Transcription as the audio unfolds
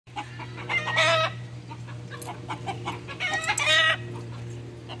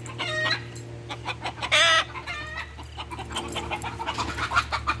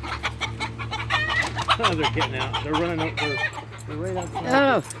They're getting out. They're running out. They're right outside.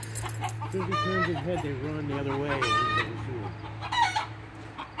 Oh. As soon as he turns his head, they run the other way.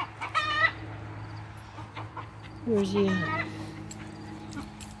 Where's he at?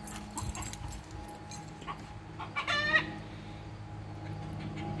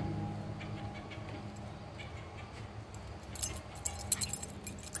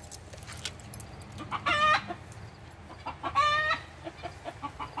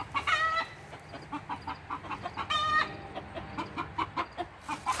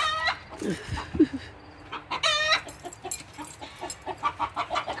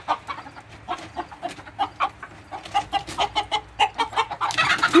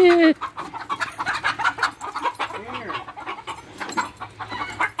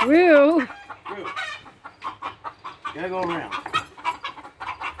 Rue. Rue. Gotta go around.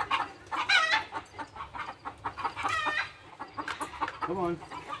 Come on.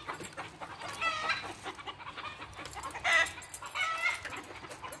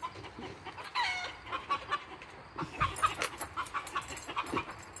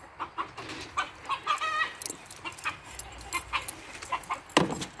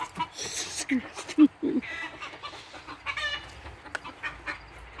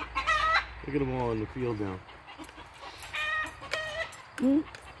 Look at them all in the field now. Mm.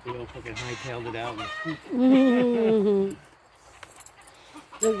 They all fucking hightailed it out.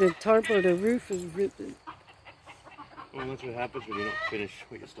 Look, the tarp of the roof is ripping. Well, that's what happens when you don't finish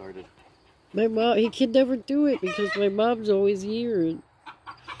what you started. My mom, he could never do it because my mom's always here.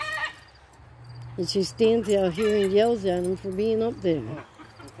 And she stands out here and yells at him for being up there. Oh,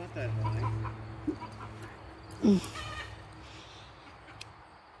 it's not that high.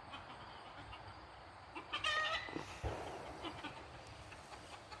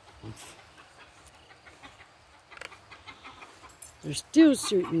 They're still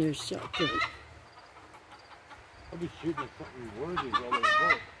shooting their shotgun. I'll be shooting a fucking worthies all over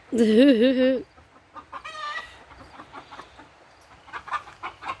the boat.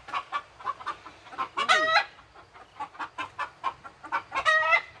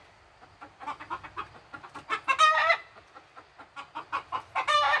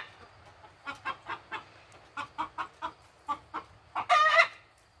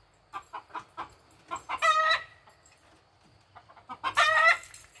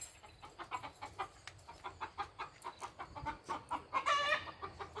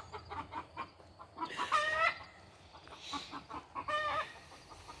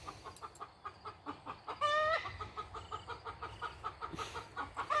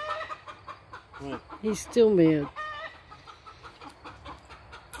 What? He's still mad.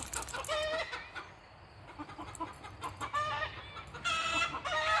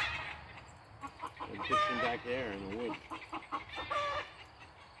 I'm fishing back there in the woods.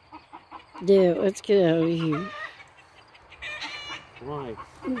 Yeah, let's get out of here. Why?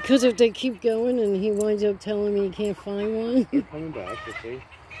 Because if they keep going and he winds up telling me he can't find one. They're coming back, you see.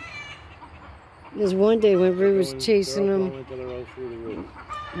 There's one day when Rue was chasing they're all him. going until they're all through the woods.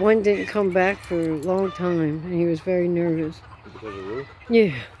 One didn't come back for a long time, and he was very nervous. Because of Rue?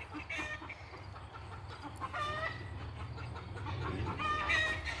 Yeah.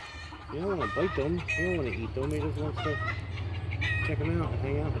 You don't want to bite them. You don't want to eat them. He just wants to check them out and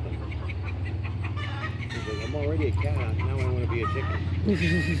hang out with them. He's like, I'm already a cat. Now I want to be a chicken.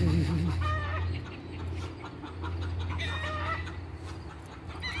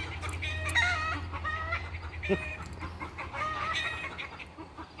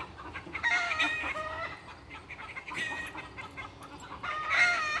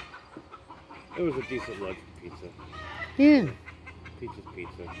 It was a decent lunch pizza. Yeah. Pizza's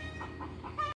pizza.